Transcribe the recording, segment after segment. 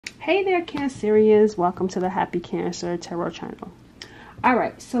Hey there, Cancerians. Welcome to the Happy Cancer Tarot channel.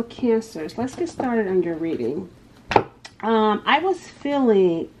 Alright, so Cancers, let's get started on your reading. I was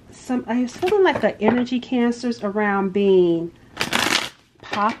feeling like the energy, Cancers, around being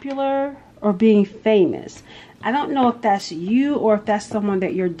popular or being famous. I don't know if that's you or if that's someone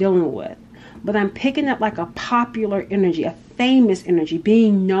that you're dealing with, but I'm picking up like a popular energy, a famous energy,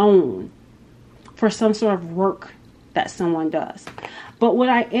 being known for some sort of work that someone does. But what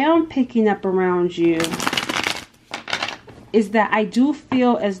I am picking up around you is that I do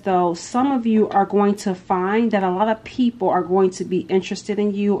feel as though some of you are going to find that a lot of people are going to be interested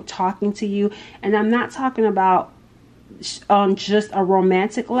in you, talking to you. And I'm not talking about on just a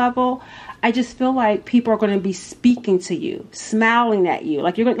romantic level. I just feel like people are going to be speaking to you, smiling at you,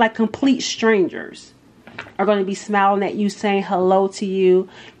 like you're like complete strangers are going to be smiling at you, saying hello to you,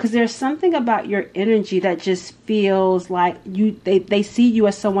 because there's something about your energy that just feels like they see you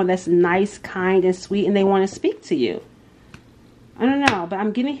as someone that's nice, kind, and sweet, and they want to speak to you. I don't know, but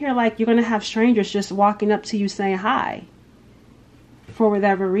I'm getting here like you're going to have strangers just walking up to you saying hi for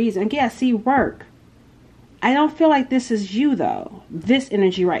whatever reason. And yeah, see, work. I don't feel like this is you though, this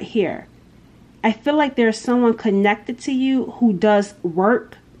energy right here. I feel like there's someone connected to you who does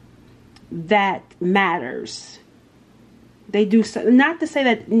work that matters. They do, not to say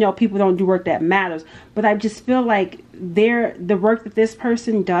that, you know, people don't do work that matters, but I just feel like the work that this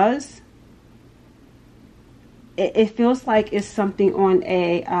person does, it feels like it's something on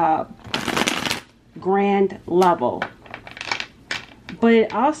a grand level. But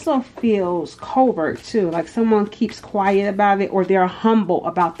it also feels covert too, like someone keeps quiet about it, or they're humble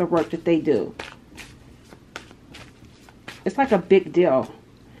about the work that they do. It's like a big deal.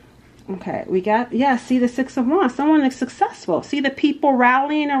 Okay, we got, yeah, see the Six of Wands. Someone is successful. See the people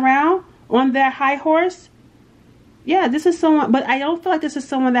rallying around on their high horse? Yeah, this is someone, but I don't feel like this is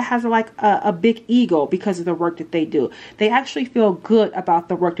someone that has like a big ego because of the work that they do. They actually feel good about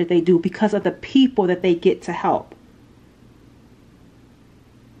the work that they do because of the people that they get to help.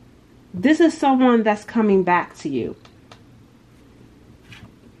 This is someone that's coming back to you.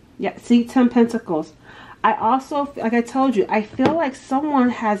 Yeah, see 10 Pentacles. I also, like I told you, I feel like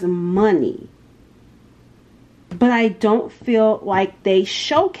someone has money, but I don't feel like they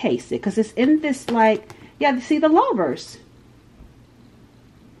showcase it because it's in this like, yeah, see the Lovers.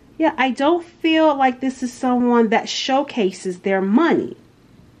 Yeah, I don't feel like this is someone that showcases their money,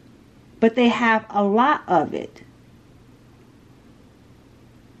 but they have a lot of it.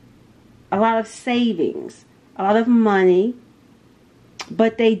 A lot of savings, a lot of money,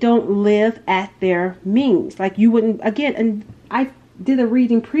 but they don't live at their means. Like you wouldn't, again, and I did a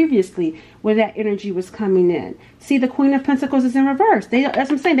reading previously where that energy was coming in. See, the Queen of Pentacles is in reverse. That's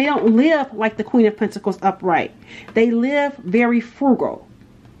what I'm saying. They don't live like the Queen of Pentacles upright. They live very frugal.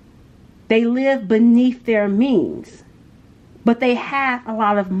 They live beneath their means, but they have a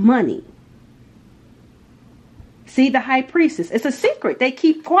lot of money. See, the High Priestess. It's a secret. They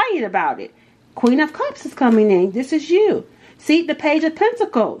keep quiet about it. Queen of Cups is coming in. This is you. See, the Page of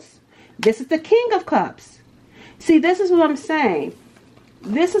Pentacles. This is the King of Cups. See, this is what I'm saying.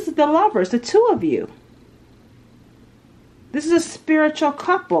 This is the Lovers, the two of you. This is a spiritual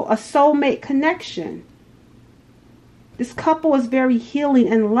couple, a soulmate connection. This couple is very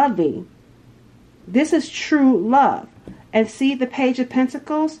healing and loving. This is true love. And see the Page of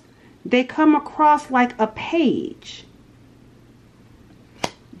Pentacles? They come across like a page.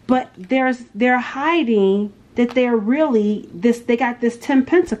 But they're hiding that they're really they got this 10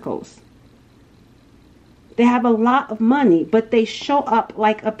 Pentacles. They have a lot of money, but they show up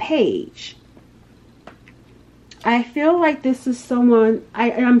like a page. I feel like this is someone,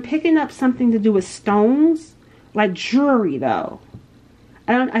 I'm picking up something to do with stones, like jewelry though.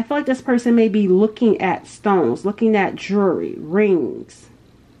 I feel like this person may be looking at stones, looking at jewelry, rings.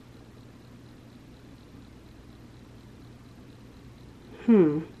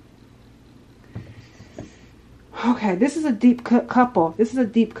 Okay, this is a deep couple. This is a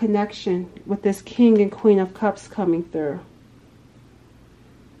deep connection with this King and Queen of Cups coming through.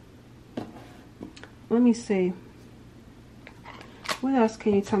 Let me see. What else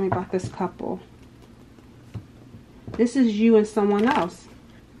can you tell me about this couple? This is you and someone else.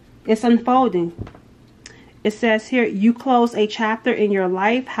 It's unfolding. It says here, you close a chapter in your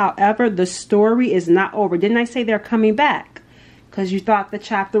life. However, the story is not over. Didn't I say they're coming back? Because you thought the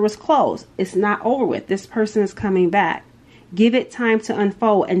chapter was closed. It's not over with. This person is coming back. Give it time to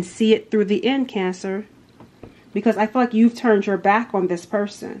unfold and see it through the end, Cancer. Because I feel like you've turned your back on this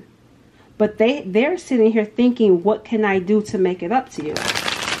person. But they're sitting here thinking, what can I do to make it up to you?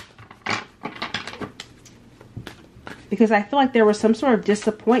 because I feel like there was some sort of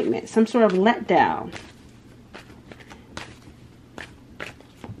disappointment, some sort of letdown.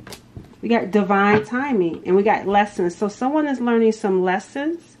 We got divine timing and we got lessons. So someone is learning some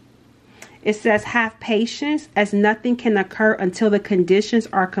lessons. It says, have patience as nothing can occur until the conditions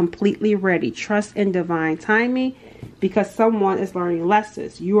are completely ready. Trust in divine timing because someone is learning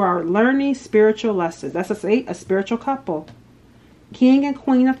lessons. You are learning spiritual lessons. That's a spiritual couple. King and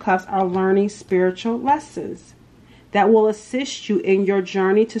Queen of Cups are learning spiritual lessons that will assist you in your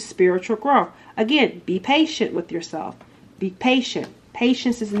journey to spiritual growth. Again, be patient with yourself. Be patient.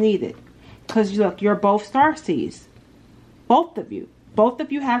 Patience is needed. Because look, you're both starseeds. Both of you. Both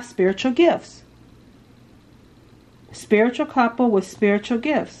of you have spiritual gifts. Spiritual couple with spiritual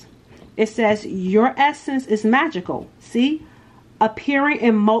gifts. It says your essence is magical. See? Appearing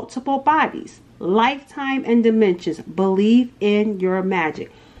in multiple bodies. Lifetime and dimensions. Believe in your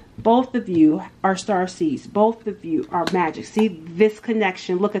magic. Both of you are starseeds. Both of you are magic. See this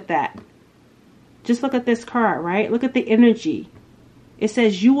connection. Look at that. Just look at this card, right? Look at the energy. It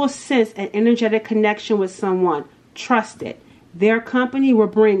says you will sense an energetic connection with someone. Trust it. Their company will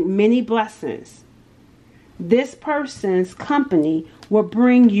bring many blessings. This person's company will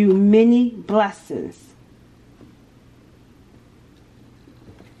bring you many blessings.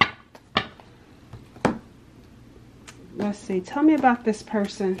 Let's see. Tell me about this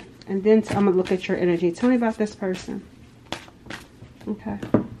person. And then I'm going to look at your energy. Tell me about this person. Okay.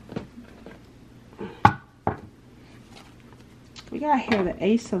 We got here the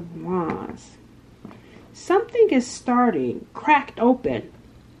Ace of Wands. Something is starting, cracked open.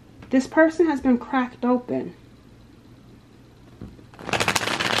 This person has been cracked open.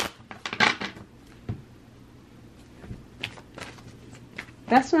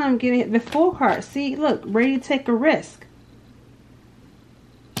 That's what I'm getting. The Fool card. See, look, ready to take a risk.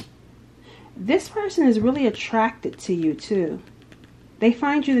 This person is really attracted to you too. They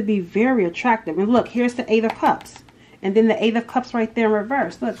find you to be very attractive. And look, here's the Eight of Cups. And then the Eight of Cups right there in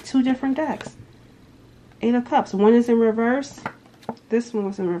reverse. Look, two different decks. Eight of Cups. One is in reverse. This one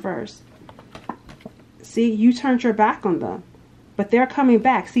was in reverse. See, you turned your back on them. But they're coming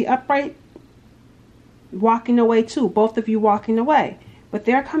back. See, upright, walking away too. Both of you walking away. But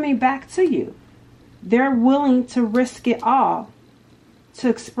they're coming back to you. They're willing to risk it all to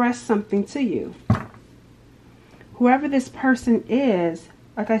express something to you. Whoever this person is,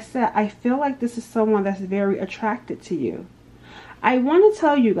 like I said, I feel like this is someone that's very attracted to you. I want to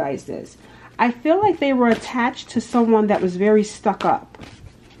tell you guys this. I feel like they were attached to someone that was very stuck up.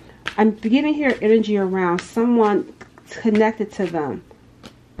 I'm beginning to hear energy around someone connected to them.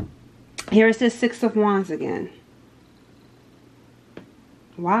 Here it says Six of Wands again.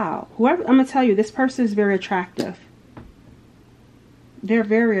 Wow. Whoever, I'm going to tell you, this person is very attractive. They're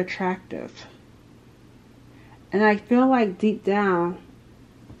very attractive. And I feel like deep down,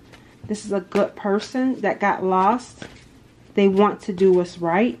 this is a good person that got lost. They want to do what's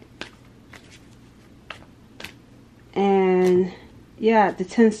right. And yeah, the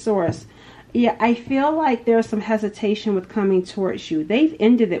 10 Swords. Yeah, I feel like there's some hesitation with coming towards you. They've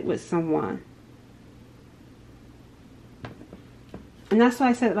ended it with someone. And that's why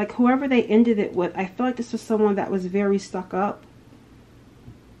I said, like, whoever they ended it with, I feel like this was someone that was very stuck up.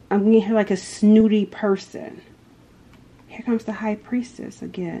 I'm going to hear like a snooty person. Here comes the High Priestess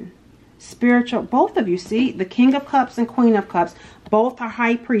again. Spiritual, both of you, see? The King of Cups and Queen of Cups, both are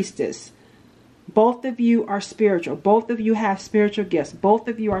High Priestess. Both of you are spiritual. Both of you have spiritual gifts. Both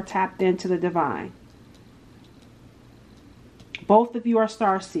of you are tapped into the divine. Both of you are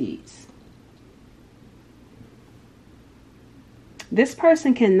starseeds. This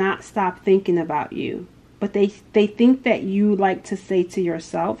person cannot stop thinking about you. But they think that you like to say to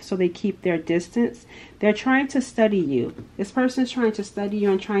yourself, so they keep their distance. They're trying to study you. This person is trying to study you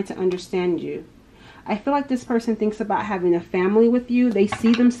and trying to understand you. I feel like this person thinks about having a family with you. They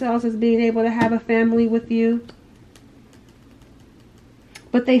see themselves as being able to have a family with you.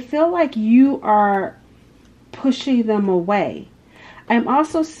 But they feel like you are pushing them away. I'm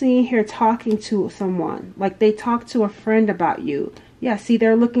also seeing here talking to someone. Like they talk to a friend about you. Yeah, see,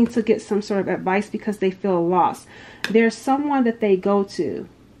 they're looking to get some sort of advice because they feel lost. There's someone that they go to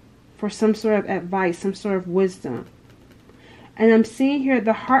for some sort of advice, some sort of wisdom. And I'm seeing here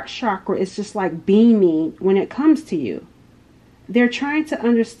the heart chakra is just like beaming when it comes to you. They're trying to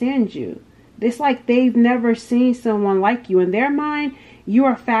understand you. It's like they've never seen someone like you. In their mind, you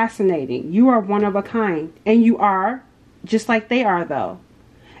are fascinating. You are one of a kind. And you are, just like they are, though.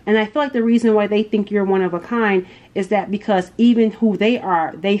 And I feel like the reason why they think you're one of a kind is that because even who they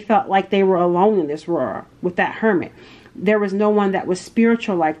are, they felt like they were alone in this world with that hermit. there was no one that was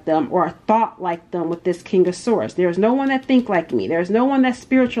spiritual like them or thought like them with this King of Swords. There's no one that think like me. There's no one that's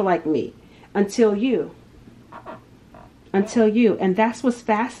spiritual like me until you. Until you. And that's what's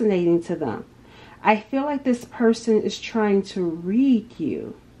fascinating to them. I feel like this person is trying to read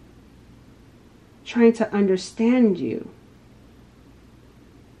you, trying to understand you,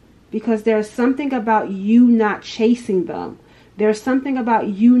 because there's something about you not chasing them. There's something about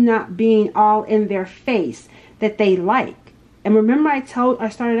you not being all in their face that they like. And remember I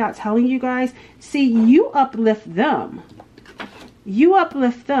started out telling you guys, see, you uplift them. You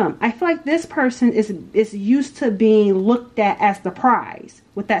uplift them. I feel like this person is used to being looked at as the prize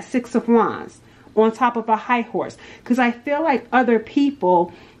with that Six of Wands on top of a high horse. Because I feel like other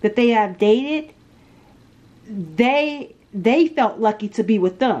people that they have dated, they felt lucky to be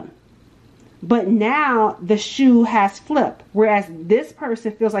with them. But now the shoe has flipped. Whereas this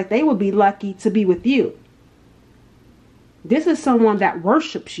person feels like they would be lucky to be with you. This is someone that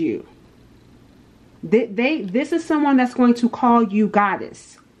worships you. This is someone that's going to call you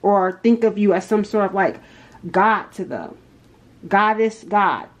goddess. Or think of you as some sort of like God to them. Goddess,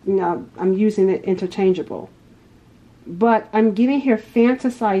 God. You know, I'm using it interchangeable. But I'm getting here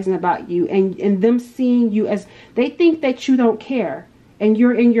fantasizing about you. And them seeing you as... They think that you don't care. And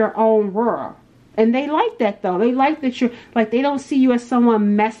you're in your own world. And they like that though. They like that you're like, they don't see you as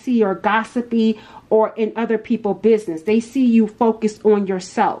someone messy or gossipy or in other people's business. They see you focused on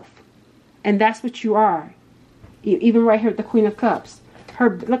yourself. And that's what you are. Even right here with the Queen of Cups.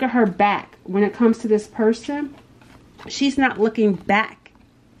 Look at her back. When it comes to this person, she's not looking back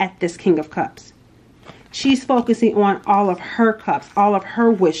at this King of Cups. She's focusing on all of her cups, all of her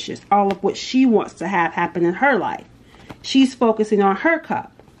wishes, all of what she wants to have happen in her life. She's focusing on her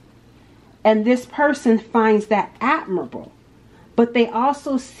cup. And this person finds that admirable. But they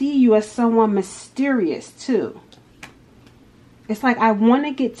also see you as someone mysterious too. It's like, I want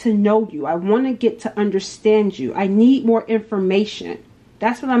to get to know you. I want to get to understand you. I need more information.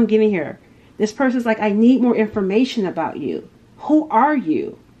 That's what I'm getting here. This person's like, I need more information about you. Who are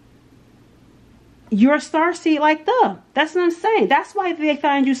you? You're a starseed like them. That's what I'm saying. That's why they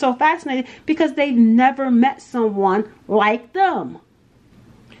find you so fascinating, because they've never met someone like them.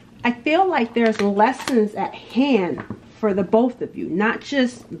 I feel like there's lessons at hand for the both of you. Not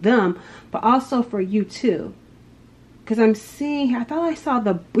just them, but also for you too. Because I'm seeing, I thought I saw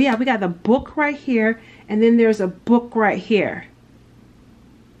we got the book right here. And then there's a book right here.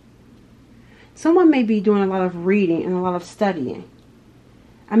 Someone may be doing a lot of reading and a lot of studying.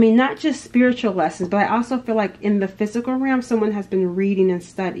 I mean, not just spiritual lessons, but I also feel like in the physical realm, someone has been reading and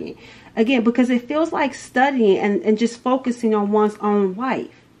studying. Again, because it feels like studying and just focusing on one's own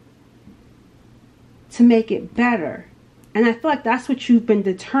life to make it better. And I feel like that's what you've been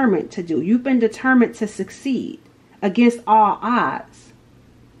determined to do. You've been determined to succeed against all odds.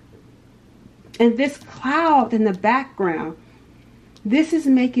 And this cloud in the background, this is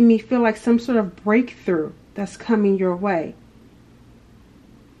making me feel like some sort of breakthrough that's coming your way.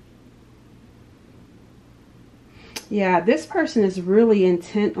 Yeah, this person is really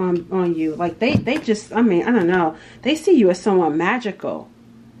intent on you. Like they just, I mean, I don't know. They see you as someone magical.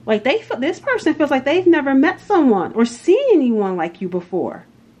 Like this person feels like they've never met someone or seen anyone like you before.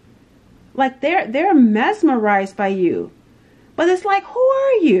 Like they're mesmerized by you. But it's like, who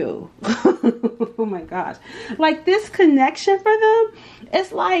are you? Oh my gosh. Like this connection for them,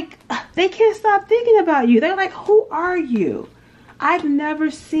 it's like they can't stop thinking about you. They're like, who are you? I've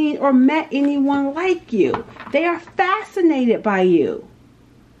never seen or met anyone like you. They are fascinated by you.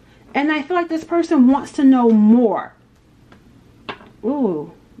 And I feel like this person wants to know more.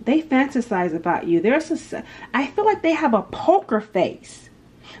 Ooh, they fantasize about you. I feel like they have a poker face.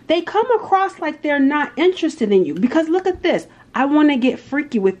 They come across like they're not interested in you. Because look at this. I want to get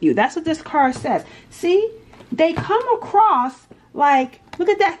freaky with you. That's what this card says. See? They come across like, look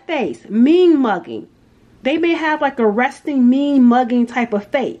at that face. Mean mugging. They may have like a resting, mean mugging type of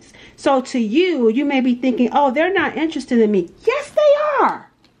face. So to you, you may be thinking, oh, they're not interested in me. Yes, they are.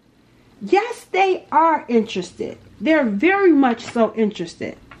 Yes, they are interested. They're very much so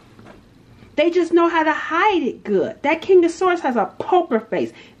interested. They just know how to hide it good. That King of Swords has a poker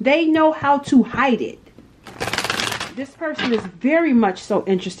face. They know how to hide it. This person is very much so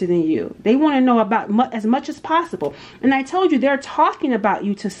interested in you. They want to know about as much as possible. And I told you, they're talking about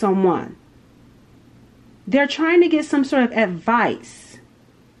you to someone. They're trying to get some sort of advice.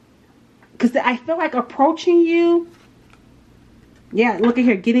 Because I feel like approaching you. Yeah, look at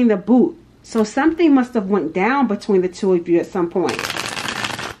here, getting the boot. So something must have went down between the two of you at some point.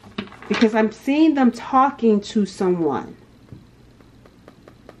 Because I'm seeing them talking to someone.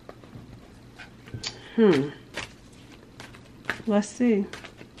 Let's see.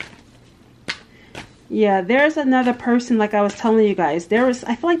 Yeah, there's another person, like I was telling you guys.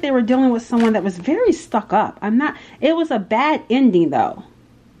 I feel like they were dealing with someone that was very stuck up. It was a bad ending though.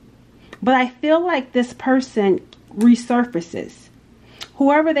 But I feel like this person resurfaces.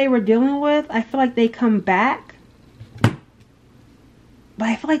 Whoever they were dealing with, I feel like they come back. But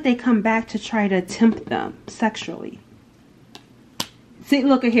I feel like they come back to try to tempt them sexually. See,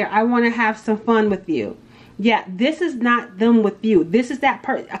 look at here. I want to have some fun with you. Yeah, this is not them with you. This is that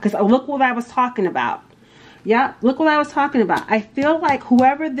person. Because look what I was talking about. Yeah, look what I was talking about. I feel like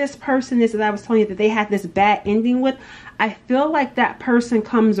whoever this person is that I was telling you that they had this bad ending with, I feel like that person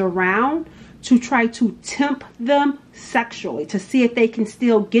comes around to try to tempt them sexually, to see if they can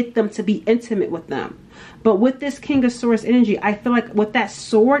still get them to be intimate with them. But with this King of Swords energy, I feel like with that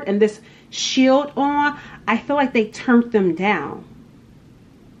sword and this shield on, I feel like they turned them down.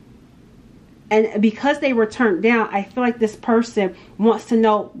 And because they were turned down, I feel like this person wants to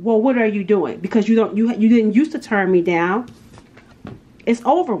know, well, what are you doing? Because you didn't used to turn me down. It's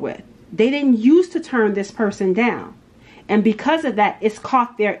over with. They didn't used to turn this person down. And because of that, it's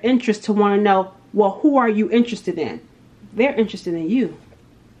caught their interest to want to know, well, who are you interested in? They're interested in you.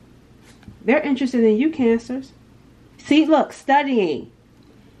 They're interested in you, Cancers. See, look, studying.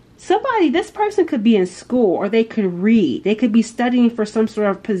 This person could be in school, or they could read. They could be studying for some sort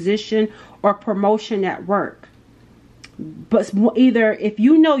of position or promotion at work. But either if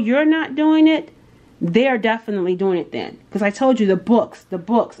you know you're not doing it, they're definitely doing it then. Because I told you the books,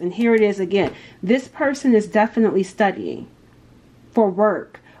 and here it is again. This person is definitely studying for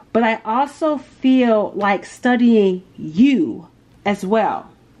work. But I also feel like studying you as well.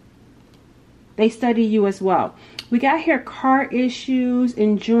 They study you as well. We got here car issues,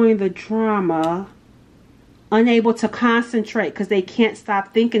 enjoying the drama, unable to concentrate because they can't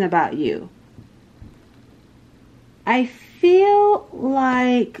stop thinking about you. I feel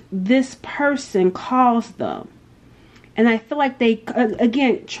like this person calls them. And I feel like they,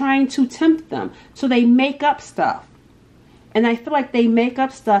 again, trying to tempt them. So they make up stuff. And I feel like they make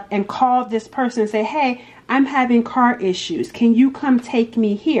up stuff and call this person and say, hey, I'm having car issues. Can you come take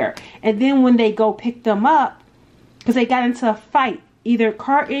me here? And then when they go pick them up, because they got into a fight, either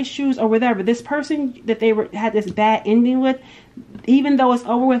car issues or whatever, this person that they had this bad ending with, even though it's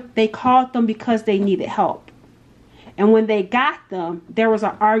over with, they called them because they needed help. And when they got them, there was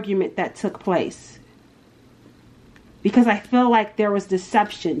an argument that took place. Because I feel like there was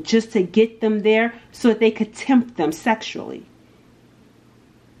deception just to get them there so that they could tempt them sexually.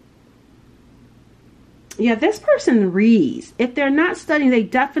 Yeah, this person reads. If they're not studying, they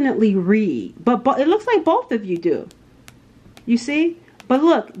definitely read. But it looks like both of you do. You see? But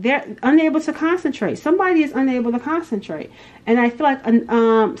look, they're unable to concentrate. Somebody is unable to concentrate. And I feel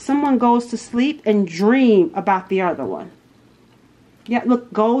like someone goes to sleep and dream about the other one. Yeah,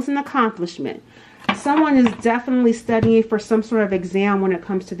 look, goals and accomplishment. Someone is definitely studying for some sort of exam when it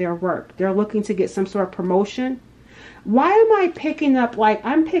comes to their work. They're looking to get some sort of promotion. Why am I picking up like,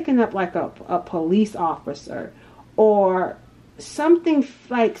 I'm picking up like a police officer or something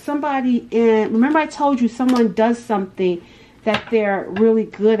like somebody in, remember I told you someone does something that they're really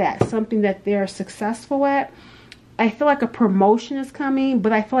good at, something that they're successful at. I feel like a promotion is coming,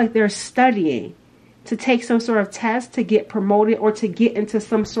 but I feel like they're studying to take some sort of test to get promoted or to get into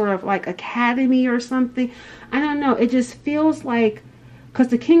some sort of like academy or something. I don't know. It just feels like, because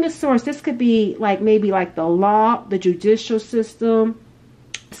the King of Swords, this could be like maybe like the law, the judicial system,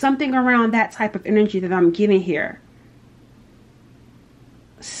 something around that type of energy that I'm getting here.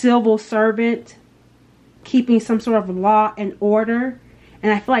 Civil servant, keeping some sort of law and order.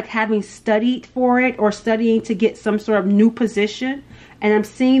 And I feel like having studied for it or studying to get some sort of new position. And I'm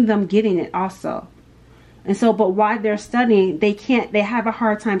seeing them getting it also. And so, but while they're studying, they have a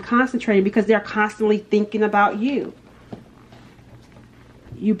hard time concentrating because they're constantly thinking about you.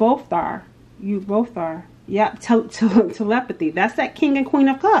 You both are. You both are. Yeah, telepathy. That's that King and Queen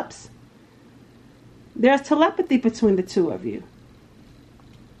of Cups. There's telepathy between the two of you.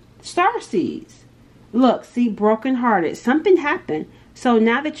 Starseeds. Look, see, brokenhearted. Something happened. So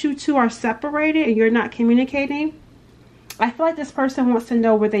now that you two are separated and you're not communicating, I feel like this person wants to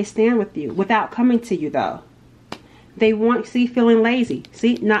know where they stand with you without coming to you, though. They want, see, feeling lazy.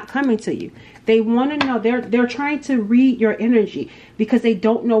 See, not coming to you. They want to know, they're trying to read your energy because they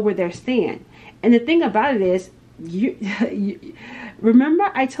don't know where they stand. And the thing about it is,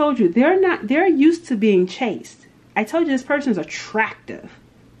 remember I told you, they're used to being chased. I told you this person's attractive.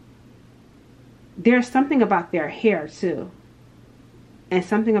 There's something about their hair too. And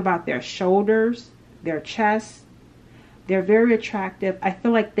something about their shoulders, their chest. They're very attractive. I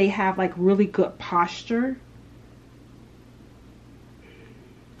feel like they have like really good posture.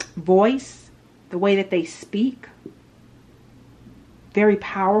 voice, the way that they speak. Very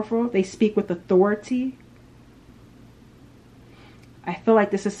powerful. They speak with authority. I feel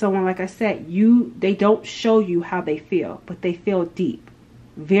like this is someone, like I said, they don't show you how they feel, but they feel deep.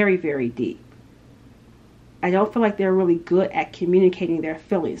 Very, very deep. I don't feel like they're really good at communicating their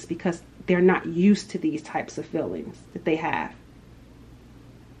feelings because they're not used to these types of feelings that they have.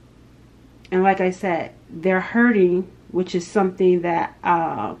 And like I said, they're hurting, which is something that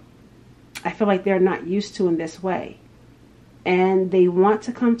I feel like they're not used to in this way. And they want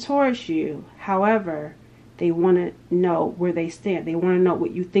to come towards you. However, they want to know where they stand. They want to know what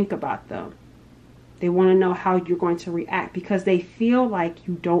you think about them. They want to know how you're going to react because they feel like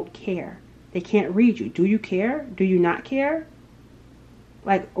you don't care. They can't read you. Do you care? Do you not care?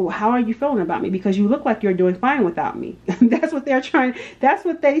 Like, oh, how are you feeling about me? Because you look like you're doing fine without me. That's what they're trying. That's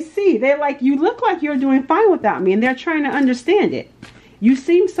what they see. They're like, you look like you're doing fine without me. And they're trying to understand it. You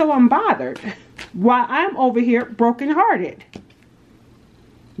seem so unbothered while I'm over here brokenhearted.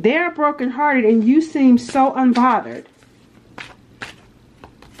 They're brokenhearted and you seem so unbothered.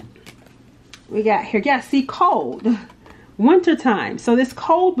 We got here, yeah, see, cold. Wintertime. So this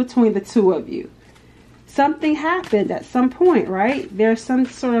cold between the two of you. Something happened at some point, right? There's some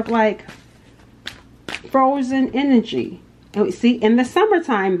sort of like frozen energy. And we see in the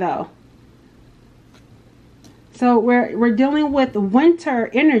summertime though. So we're dealing with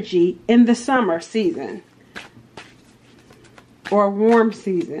winter energy in the summer season. Or warm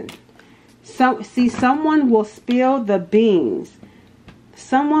season. So see, someone will spill the beans.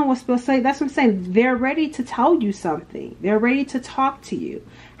 Someone will spill, say, that's what I'm saying. They're ready to tell you something. They're ready to talk to you.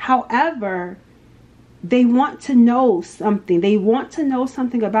 However, they want to know something. They want to know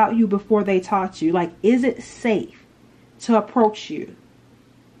something about you before they talk to you. Like, is it safe to approach you?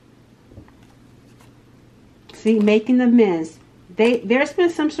 See, making amends. There's been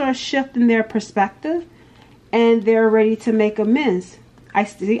some sort of shift in their perspective. And they're ready to make amends. I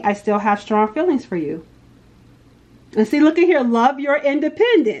still have strong feelings for you. And see, look at here. Love your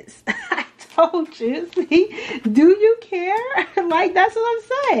independence. I told you. See, do you care? Like, that's what I'm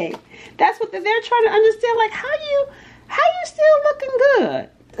saying. That's what they're trying to understand. Like, how you still looking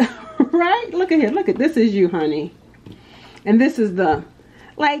good? Right? Look at here. Look at this is you, honey. And this is the,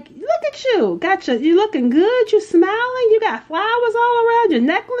 like, look at you. You looking good. You smiling. You got flowers all around your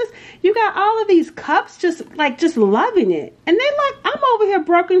necklace. You got all of these cups just loving it. And they like, I'm over here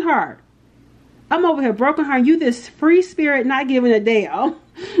broken heart. I'm over here broken heart. You this free spirit not giving a damn.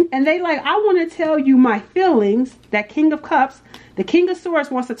 And they like, I want to tell you my feelings. That King of Cups, the King of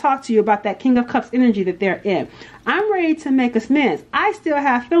Swords wants to talk to you about that King of Cups energy that they're in. I'm ready to make amends. I still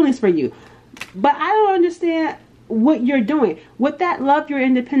have feelings for you. But I don't understand what you're doing. With that love your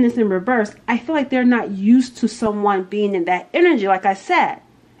independence in reverse, I feel like they're not used to someone being in that energy. Like I said,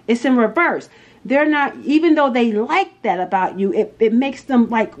 it's in reverse. They're not, even though they like that about you, it makes them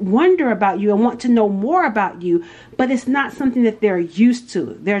like wonder about you and want to know more about you, but it's not something that they're used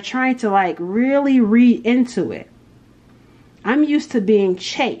to. They're trying to like really read into it. I'm used to being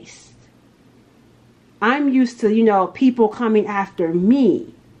chased. I'm used to, you know, people coming after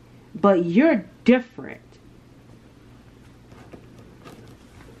me, but you're different.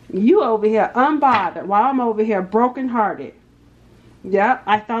 You over here unbothered while I'm over here brokenhearted. Yeah,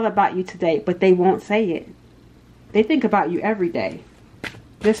 I thought about you today, but they won't say it. They think about you every day.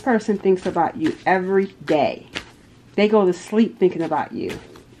 This person thinks about you every day. They go to sleep thinking about you.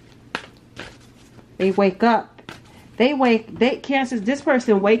 They wake up. Cancers, this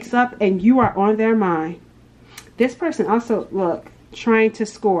person wakes up and you are on their mind. This person also, look, trying to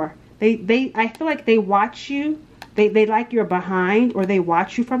score. I feel like they watch you. They like you're behind, or they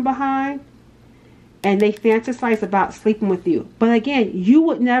watch you from behind. And they fantasize about sleeping with you. But again, you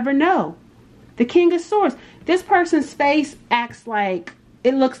would never know. The King of Swords. This person's face acts like,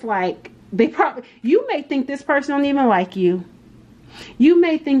 it looks like you may think this person don't even like you. You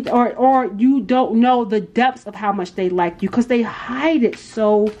may think, or you don't know the depths of how much they like you because they hide it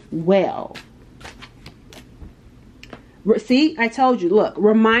so well. See, I told you, look,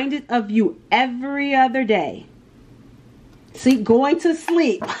 reminded of you every other day. See, going to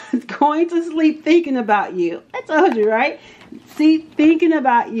sleep thinking about you. I told you, right? See, thinking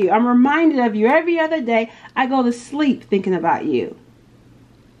about you. I'm reminded of you every other day. I go to sleep thinking about you.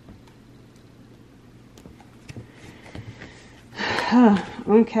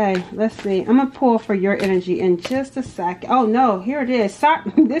 Okay, let's see. I'm going to pull for your energy in just a second. Oh, no, here it is.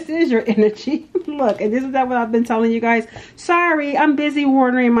 Sorry, this is your energy. Look, and this is what I've been telling you guys. Sorry, I'm busy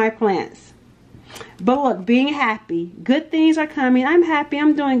watering my plants. But look, being happy. Good things are coming. I'm happy.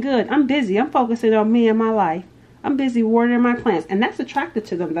 I'm doing good. I'm busy. I'm focusing on me and my life. I'm busy watering my plants. And that's attractive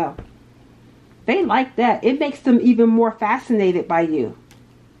to them, though. They like that. It makes them even more fascinated by you.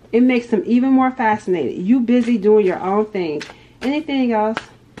 It makes them even more fascinated. You busy doing your own thing. Anything else?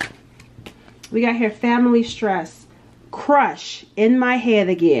 We got here family stress. Crush in my head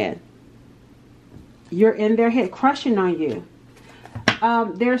again. You're in their head, crushing on you.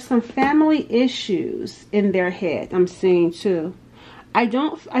 There's some family issues in their head, I'm seeing too. I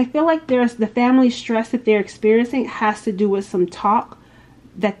feel like there's the family stress that they're experiencing has to do with some talk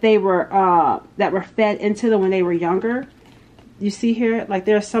that they were fed into them when they were younger. You see here, like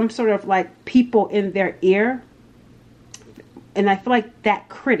there's some sort of like people in their ear. And I feel like that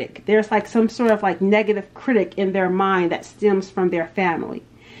critic, there's like some sort of like negative critic in their mind that stems from their family.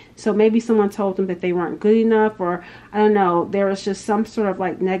 So maybe someone told them that they weren't good enough, or I don't know, there was just some sort of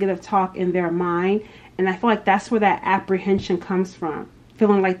like negative talk in their mind. And I feel like that's where that apprehension comes from.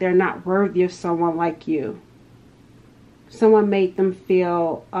 Feeling like they're not worthy of someone like you. Someone made them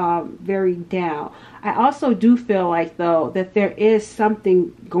feel very down. I also do feel like, though, that there is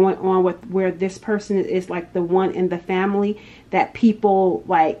something going on with where this person is like the one in the family that people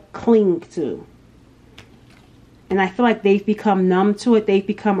like cling to. And I feel like they've become numb to it. They've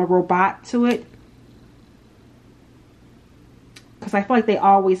become a robot to it. Because I feel like they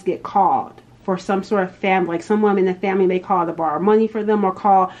always get called for some sort of family. Like someone in the family may call to borrow money for them or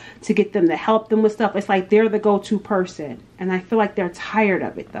call to get them to help them with stuff. It's like they're the go-to person. And I feel like they're tired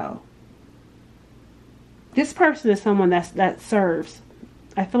of it, though. This person is someone that serves.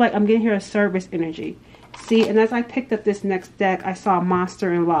 I feel like I'm getting here a service energy. See, and as I picked up this next deck, I saw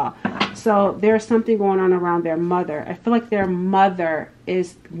monster-in-law. So there's something going on around their mother. I feel like their mother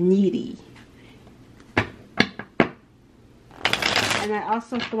is needy. And I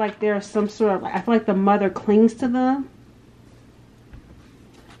also feel like there's some sort of, I feel like the mother clings to them.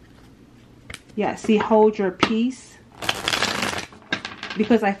 Yeah, see, hold your peace.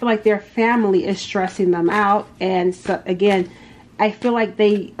 Because I feel like their family is stressing them out. And so, again, I feel like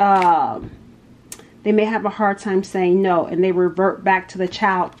they may have a hard time saying no. And they revert back to the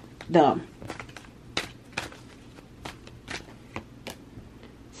child-dom.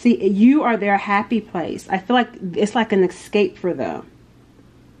 See, you are their happy place. I feel like it's like an escape for them.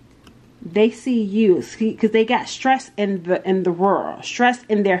 They see you, because they got stress in the world, stress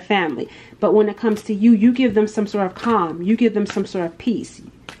in their family. But when it comes to you, you give them some sort of calm. You give them some sort of peace.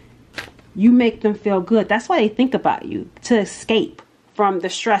 You make them feel good. That's why they think about you, to escape from the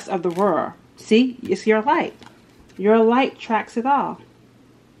stress of the world. See, it's your light. Your light attracts it all.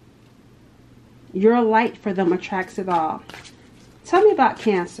 Your light for them attracts it all. Tell me about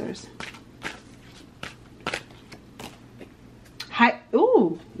Cancers.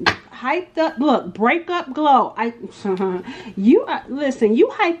 Hyped up. Look, breakup glow. Listen, you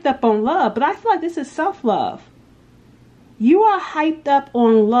hyped up on love, but I feel like this is self-love. You are hyped up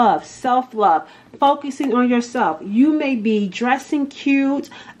on love, self-love, focusing on yourself. You may be dressing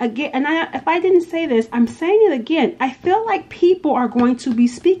cute. Again, and if I didn't say this, I'm saying it again. I feel like people are going to be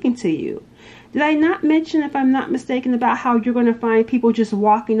speaking to you. Did I not mention, if I'm not mistaken, about how you're going to find people just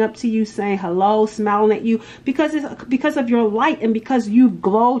walking up to you saying hello, smiling at you because of your light and because you've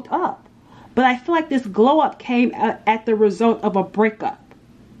glowed up. But I feel like this glow up came at the result of a breakup.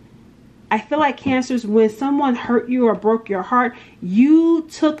 I feel like Cancers, when someone hurt you or broke your heart, you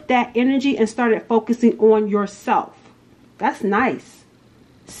took that energy and started focusing on yourself. That's nice.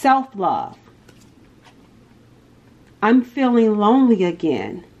 Self-love. I'm feeling lonely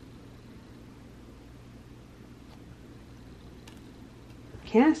again.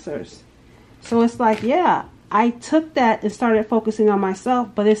 Cancers. So it's like, yeah, I took that and started focusing on myself,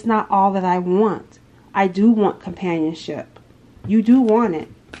 but it's not all that I want. I do want companionship. You do want it.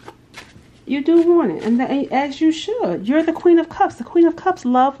 You do want it, and as you should. You're the Queen of Cups. The Queen of Cups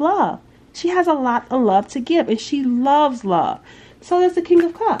love love. She has a lot of love to give, and she loves love. So does the King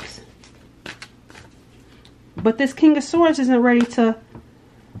of Cups. But this King of Swords isn't ready to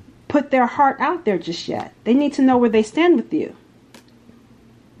put their heart out there just yet. They need to know where they stand with you.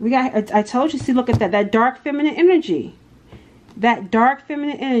 I told you, see, look at that dark feminine energy. That dark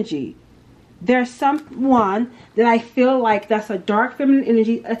feminine energy. There's someone that I feel like that's a dark feminine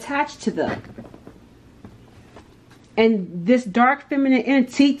energy attached to them. And this dark feminine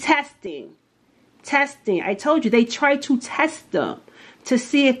energy, testing. I told you, they try to test them to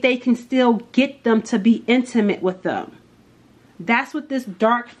see if they can still get them to be intimate with them. That's what this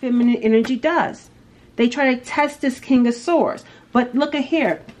dark feminine energy does. They try to test this King of Swords. But look at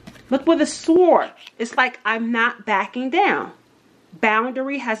here. Look with a sword. It's like, I'm not backing down.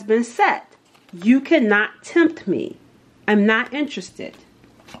 Boundary has been set. You cannot tempt me. I'm not interested.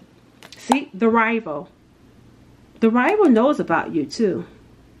 See, the rival. The rival knows about you too.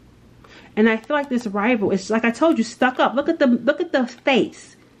 And I feel like this rival is, like I told you, stuck up. Look at the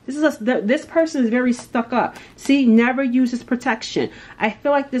face. This person is very stuck up. See, never uses protection. I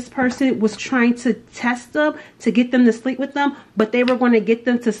feel like this person was trying to test them to get them to sleep with them, but they were going to get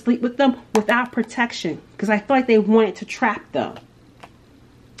them to sleep with them without protection, because I feel like they wanted to trap them.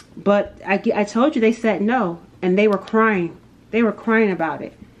 But I told you, they said no, and they were crying. They were crying about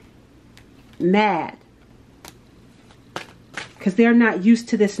it. Mad. Because they're not used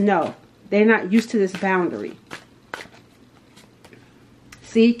to this no. They're not used to this boundary.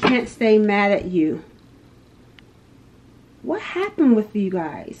 See, can't stay mad at you. What happened with you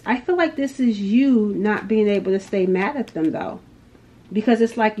guys? I feel like this is you not being able to stay mad at them, though. Because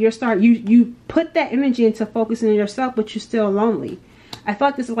it's like you put that energy into focusing on yourself, but you're still lonely. I feel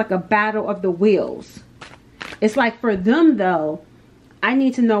like this is like a battle of the wills. It's like for them, though, I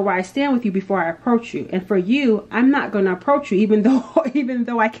need to know where I stand with you before I approach you. And for you, I'm not going to approach you even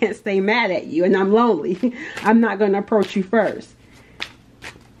though I can't stay mad at you and I'm lonely. I'm not going to approach you first.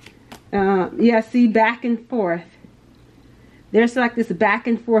 Yeah, see, back and forth. There's like this back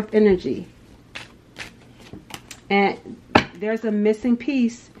and forth energy. And there's a missing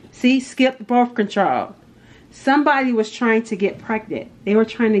piece. See, skip birth control. Somebody was trying to get pregnant. They were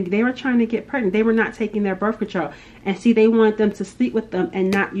trying to get pregnant. They were not taking their birth control. And see, they wanted them to sleep with them and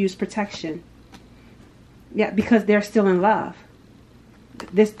not use protection. Yeah, because they're still in love.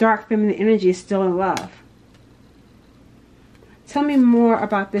 This dark feminine energy is still in love. Tell me more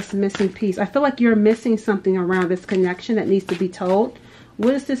about this missing piece. I feel like you're missing something around this connection that needs to be told.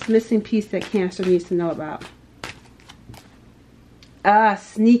 What is this missing piece that Cancer needs to know about?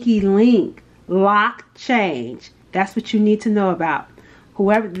 Sneaky link. Lock change. That's what you need to know about.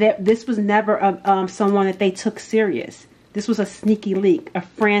 Whoever this was never someone that they took serious. This was a sneaky link, a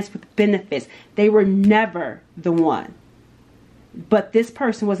friends with benefits. They were never the one. But this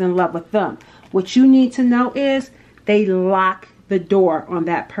person was in love with them. What you need to know is they lock the door on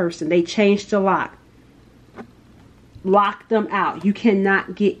that person. They changed the lock. Lock them out. You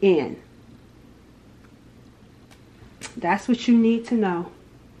cannot get in. That's what you need to know.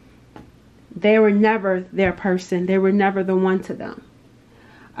 They were never their person. They were never the one to them.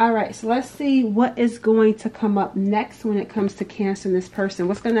 All right, so let's see what is going to come up next when it comes to Cancer and this person.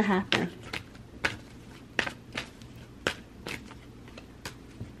 What's going to happen?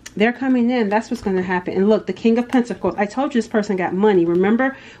 They're coming in. That's what's going to happen. And look, the King of Pentacles. I told you this person got money.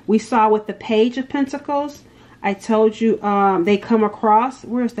 Remember, we saw with the Page of Pentacles. I told you they come across.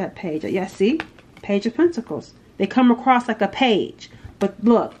 Where's that page? Yeah, see? Page of Pentacles. They come across like a page. But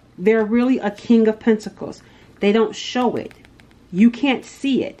look, they're really a King of Pentacles. They don't show it. You can't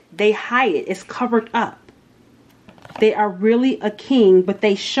see it. They hide it. It's covered up. They are really a king, but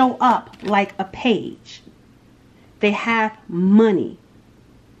they show up like a page. They have money.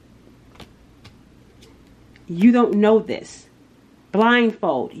 You don't know this.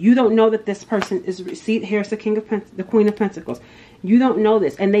 Blindfold. You don't know that this person is. See, here's the the Queen of Pentacles. You don't know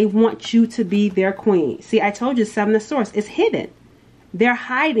this, and they want you to be their queen. See, I told you, Seven of Swords is hidden. They're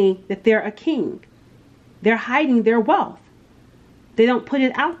hiding that they're a king. They're hiding their wealth. They don't put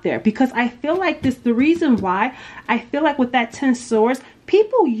it out there because I feel like this. The reason why I feel like with that 10 swords,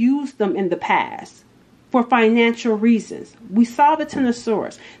 people used them in the past for financial reasons. We saw the 10 of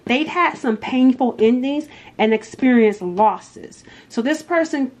swords. They'd had some painful endings and experienced losses. So this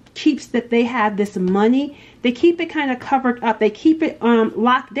person keeps that they have this money. They keep it kind of covered up. They keep it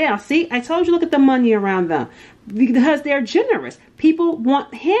locked down. See, I told you, look at the money around them because they're generous. People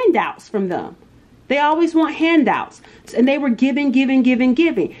want handouts from them. They always want handouts. And they were giving.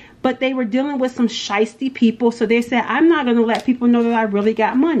 But they were dealing with some shisty people. So they said, I'm not going to let people know that I really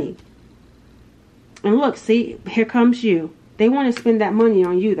got money. And look, see, here comes you. They want to spend that money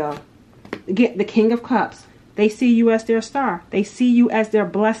on you, though. Get the King of Cups. They see you as their star. They see you as their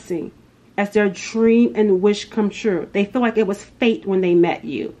blessing, as their dream and wish come true. They feel like it was fate when they met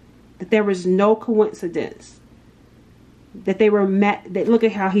you. That there was no coincidence. That they were met. That look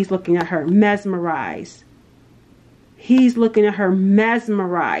at how he's looking at her, mesmerized. He's looking at her,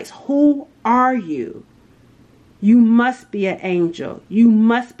 mesmerized. Who are you? You must be an angel. You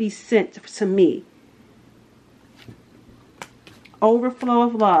must be sent to me. Overflow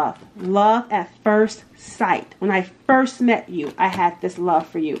of love. Love at first sight. When I first met you, I had this love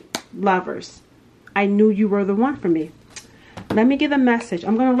for you. Lovers. I knew you were the one for me. Let me give a message.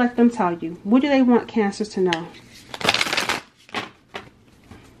 I'm going to let them tell you. What do they want Cancers to know?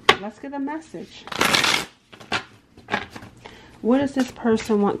 Let's get a message. What does this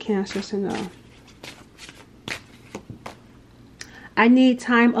person want Cancers to know? I need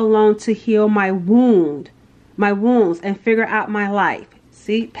time alone to heal my wound. my wounds and figure out my life.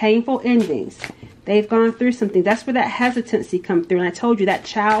 See, painful endings. They've gone through something. That's where that hesitancy comes through. And I told you that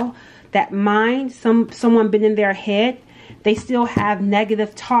child, that mind, someone been in their head, they still have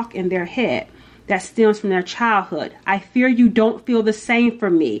negative talk in their head that stems from their childhood. I fear you don't feel the same for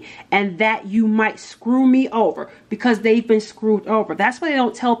me and that you might screw me over, because they've been screwed over. That's why they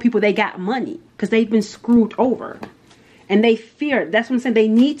don't tell people they got money, because they've been screwed over. And they fear. That's what I'm saying. They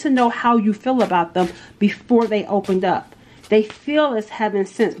need to know how you feel about them before they opened up. They feel it's heaven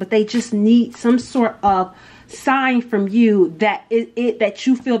sent, but they just need some sort of sign from you that that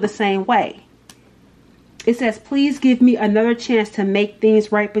you feel the same way. It says, please give me another chance to make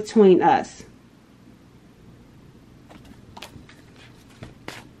things right between us.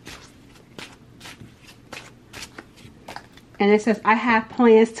 And it says, I have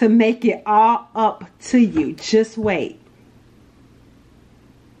plans to make it all up to you. Just wait.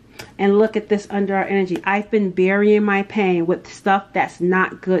 And look at this under our energy. I've been burying my pain with stuff that's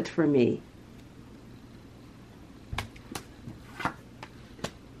not good for me.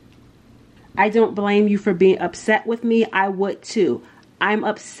 I don't blame you for being upset with me. I would too. I'm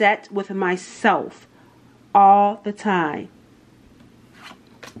upset with myself all the time.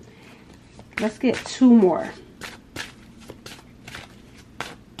 Let's get 2 more.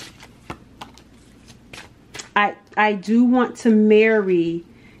 I do want to marry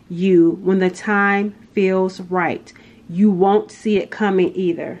you when the time feels right. You won't see it coming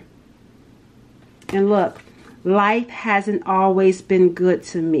either. And look, life hasn't always been good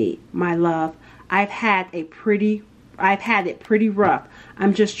to me, my love. I've had it pretty rough.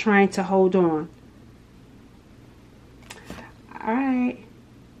 I'm just trying to hold on. All right.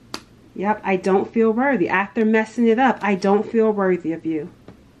 Yep, I don't feel worthy. After messing it up, I don't feel worthy of you.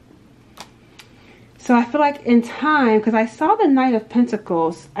 So I feel like in time, because I saw the Knight of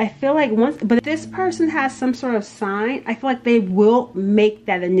Pentacles, I feel like but if this person has some sort of sign, I feel like they will make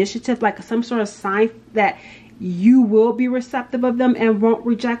that initiative, like some sort of sign that you will be receptive of them and won't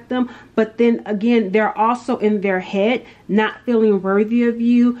reject them. But then again, they're also in their head not feeling worthy of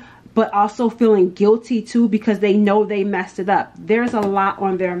you, but also feeling guilty too, because they know they messed it up. There's a lot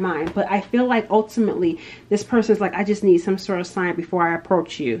on their mind. But I feel like ultimately this person's like, I just need some sort of sign before I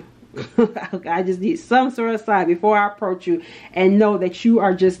approach you. I just need some sort of sign before I approach you and know that you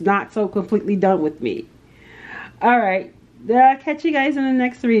are just not so completely done with me. All right. I'll catch you guys in the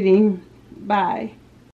next reading. Bye.